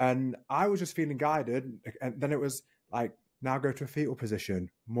beautiful. And I was just feeling guided. And then it was like, now go to a fetal position,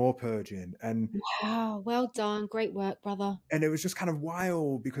 more purging. And Wow, well done. Great work, brother. and it was just kind of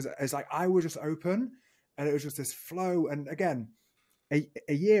wild because it's like I was just open and it was just this flow. And again, a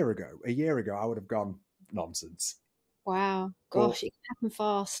year ago, I would have gone nonsense. Wow. Gosh, it can happen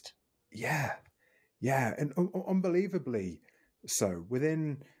fast. Yeah. And unbelievably so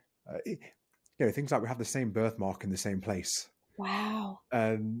within, things like we have the same birthmark in the same place. Wow.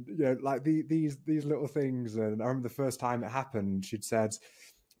 And, like these little things. And I remember the first time it happened, she'd said,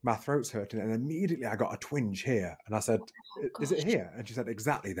 my throat's hurting. And immediately I got a twinge here. And I said, is it here? And she said,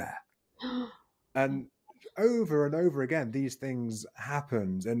 exactly there. And over and over again, these things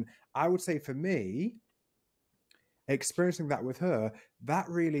happened. And I would say for me, experiencing that with her, that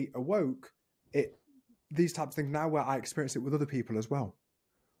really awoke these types of things now where I experience it with other people as well.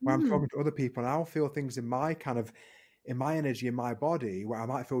 Where I'm talking to other people and I'll feel things in my energy, in my body, where I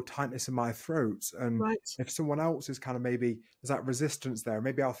might feel tightness in my throat. And if someone else is kind of maybe there's that resistance there,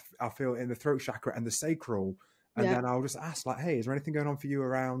 maybe I'll feel it in the throat chakra and the sacral. And then I'll just ask like, hey, is there anything going on for you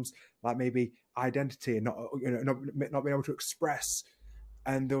around like maybe identity and not being able to express?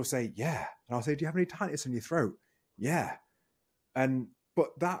 And they'll say, yeah. And I'll say, do you have any tightness in your throat? Yeah.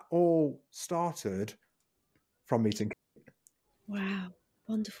 But that all started from meeting. Wow.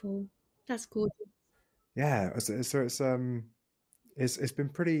 Wonderful. That's gorgeous. Yeah. So it's been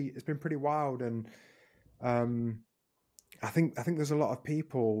pretty wild. And I think there's a lot of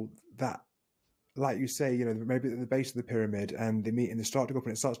people that, like you say, maybe at the base of the pyramid and they meet and they start to go up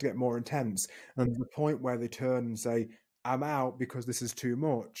and it starts to get more intense. And there's a point where they turn and say, I'm out because this is too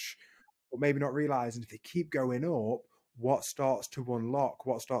much. But maybe not realizing if they keep going up, what starts to unlock,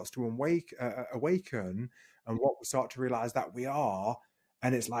 what starts to awaken, and what we start to realize that we are.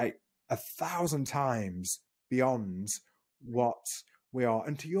 And it's like 1,000 times beyond what we are.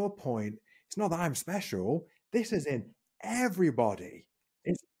 And to your point, it's not that I'm special. This is in everybody.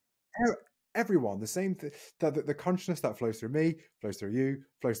 It's everyone. The same thing, the consciousness that flows through me, flows through you,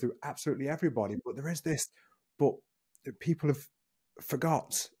 flows through absolutely everybody. But there is this, but people have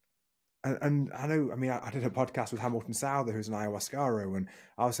forgot. And I know, I did a podcast with Hamilton Souther, who's an ayahuascaro, and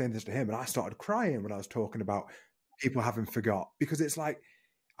I was saying this to him, and I started crying when I was talking about people having forgot, because it's like,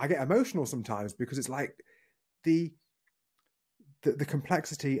 I get emotional sometimes because it's like the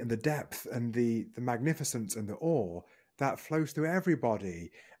complexity and the depth and the magnificence and the awe that flows through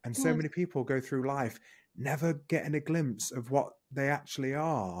everybody. And so many people go through life never getting a glimpse of what they actually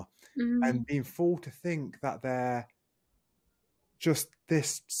are and being fooled to think that they're just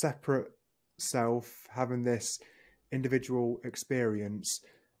this separate self having this individual experience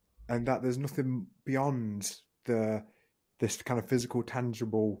and that there's nothing beyond this kind of physical,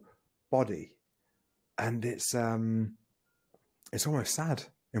 tangible body. And it's almost sad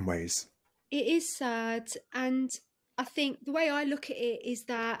in ways. It is sad. And I think the way I look at it is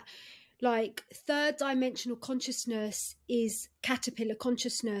that like third dimensional consciousness is caterpillar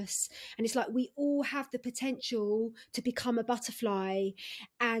consciousness, and it's like we all have the potential to become a butterfly.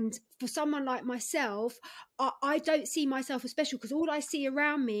 And for someone like myself, I don't see myself as special because all I see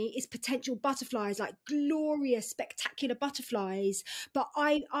around me is potential butterflies, like glorious, spectacular butterflies. But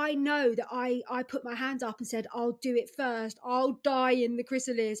I know that I put my hand up and said, I'll do it first. I'll die in the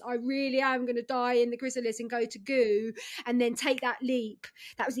chrysalis. I really am going to die in the chrysalis and go to goo and then take that leap.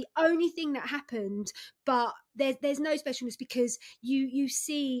 That was the only thing that happened. But there's no specialness because you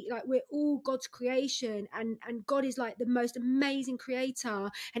see, like, we're all God's creation, and God is like the most amazing creator,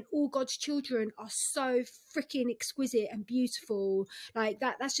 and all God's children are so freaking exquisite and beautiful. Like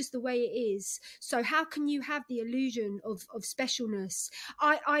that's just the way it is. So how can you have the illusion of specialness?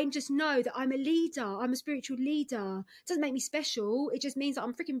 I just know that I'm a leader. I'm a spiritual leader. It doesn't make me special. It just means that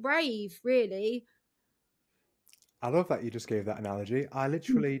I'm freaking brave, really. I love that you just gave that analogy. I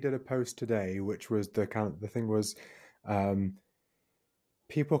literally did a post today, which was the thing was,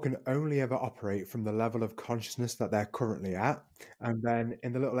 people can only ever operate from the level of consciousness that they're currently at. And then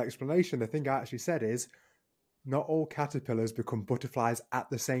in the little explanation, the thing I actually said is, not all caterpillars become butterflies at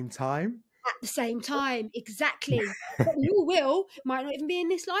the same time. at the same time. Exactly. But we all will. Might not even be in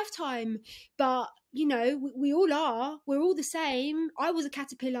this lifetime. But, you know, we all are. We're all the same. I was a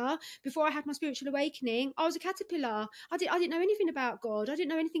caterpillar before I had my spiritual awakening. I was a caterpillar. I didn't know anything about God. I didn't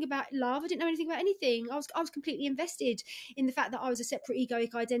know anything about love. I didn't know anything about anything. I was completely invested in the fact that I was a separate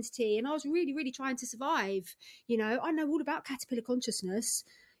egoic identity, and I was really, really trying to survive. You know, I know all about caterpillar consciousness,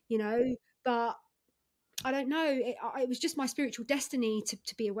 you know, but I don't know. It was just my spiritual destiny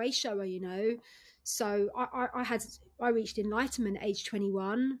to be a way shower, you know. So I reached enlightenment at age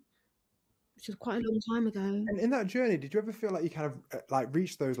 21, which was quite a long time ago. And in that journey, did you ever feel like you kind of like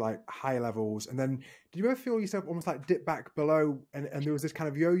reached those like high levels, and then did you ever feel yourself almost like dip back below, and there was this kind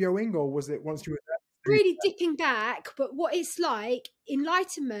of yo-yoing, or was it once you were there? Really dipping back, but what it's like,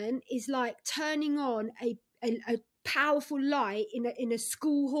 enlightenment is like turning on a powerful light in a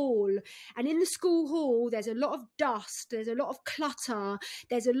school hall, and in the school hall there's a lot of dust, there's a lot of clutter,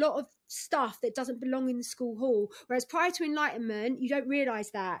 there's a lot of stuff that doesn't belong in the school hall. Whereas prior to enlightenment, you don't realize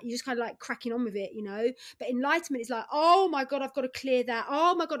that, you're just kind of like cracking on with it, you know. But enlightenment is like, oh my god, I've got to clear that,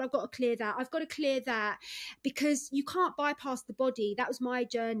 oh my god, I've got to clear that, I've got to clear that, because you can't bypass the body. That was my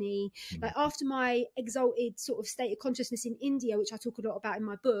journey. Like after my exalted sort of state of consciousness in India, which I talk a lot about in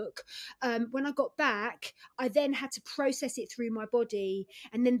my book, when I got back, I then had to process it through my body,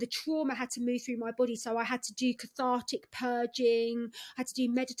 and then the trauma had to move through my body. So I had to do cathartic purging, I had to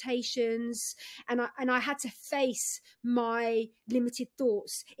do meditations, and I had to face my limited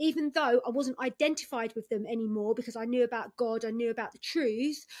thoughts, even though I wasn't identified with them anymore, because I knew about God, I knew about the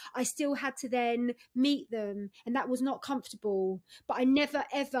truth. I still had to then meet them, and that was not comfortable. But I never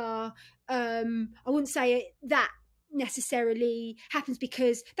ever I wouldn't say that necessarily happens,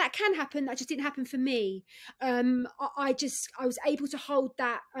 because that can happen, that just didn't happen for me. I was able to hold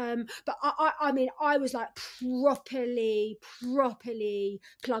that, but I mean I was like properly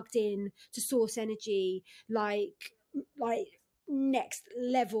plugged in to source energy, like next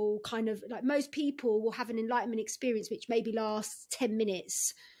level, kind of like most people will have an enlightenment experience which maybe lasts 10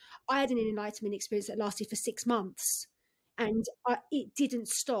 minutes. I had an enlightenment experience that lasted for 6 months. And it didn't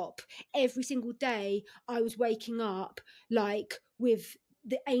stop. Every single day I was waking up like with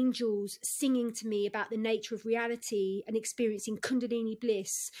the angels singing to me about the nature of reality, and experiencing Kundalini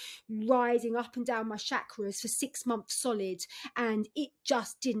bliss, rising up and down my chakras for 6 months solid, and it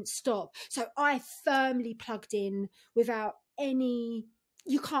just didn't stop. So I firmly plugged in without any...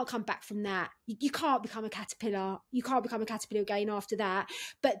 You can't come back from that. You can't become a caterpillar. You can't become a caterpillar again after that.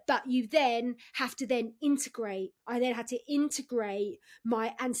 But you then have to then integrate. I then had to integrate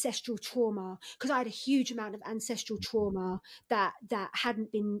my ancestral trauma, because I had a huge amount of ancestral trauma that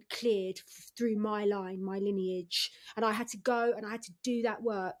hadn't been cleared through my line, my lineage. And I had to go and I had to do that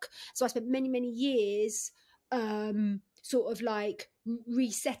work. So I spent many years sort of like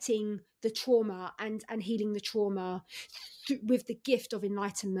resetting the trauma and healing the trauma with the gift of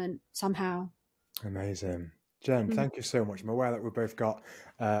enlightenment somehow. Amazing. Jen, thank you so much. I'm aware that we've both got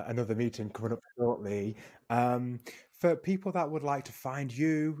another meeting coming up shortly. For people that would like to find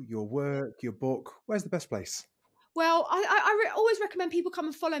you, your work, your book, where's the best place? Well, I always recommend people come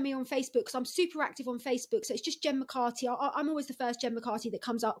and follow me on Facebook, because I'm super active on Facebook. So it's just Jen McCarty. I'm always the first Jen McCarty that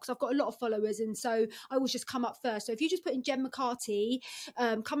comes up, because I've got a lot of followers, and so I always just come up first. So if you just put in Jen McCarty,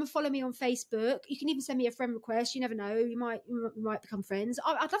 come and follow me on Facebook. You can even send me a friend request. You never know, you might become friends.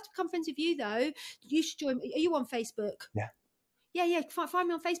 I'd love to become friends with you though. You should join. Are you on Facebook? Yeah, find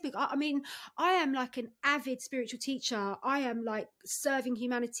me on Facebook. I mean, I am like an avid spiritual teacher. I am like serving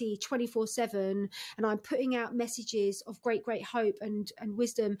humanity 24/7, and I'm putting out messages of great hope and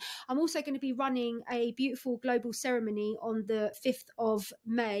wisdom. I'm also going to be running a beautiful global ceremony on the 5th of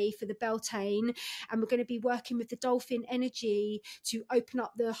May for the Beltane, and we're going to be working with the dolphin energy to open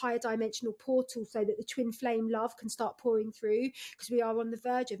up the higher dimensional portal so that the twin flame love can start pouring through, because we are on the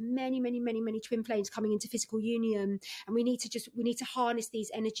verge of many twin flames coming into physical union, and we need to harness these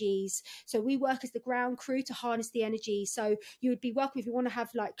energies. So we work as the ground crew to harness the energy. So you would be welcome if you want to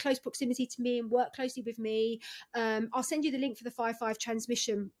have like close proximity to me and work closely with me. I'll send you the link for the 5/5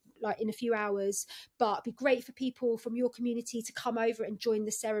 transmission like in a few hours, but it'd be great for people from your community to come over and join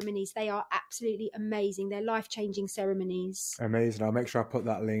the ceremonies. They are absolutely amazing. They're life-changing ceremonies. Amazing. I'll make sure I put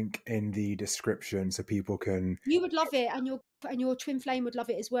that link in the description so people can... You would love it, and your twin flame would love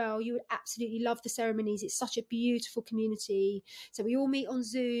it as well. You would absolutely love the ceremonies. It's such a beautiful community. So we all meet on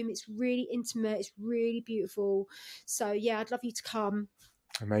Zoom. It's really intimate. It's really beautiful. So yeah, I'd love you to come.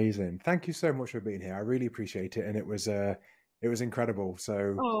 Amazing. Thank you so much for being here. I really appreciate it. And it was incredible.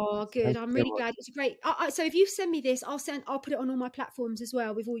 So good. I'm really glad. It's great. So if you send me this, I'll put it on all my platforms as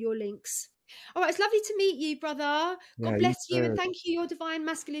well with all your links. All right, it's lovely to meet you, brother. Yeah, God you bless you, and too. thank you, your divine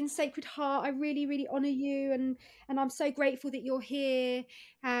masculine sacred heart. I really, really honor you, and I'm so grateful that you're here.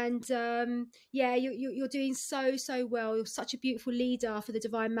 And yeah, you're doing so well. You're such a beautiful leader for the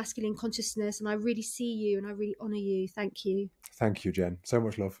divine masculine consciousness, and I really see you, and I really honor you. Thank you. Thank you, Jen. So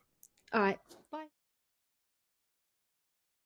much love. All right.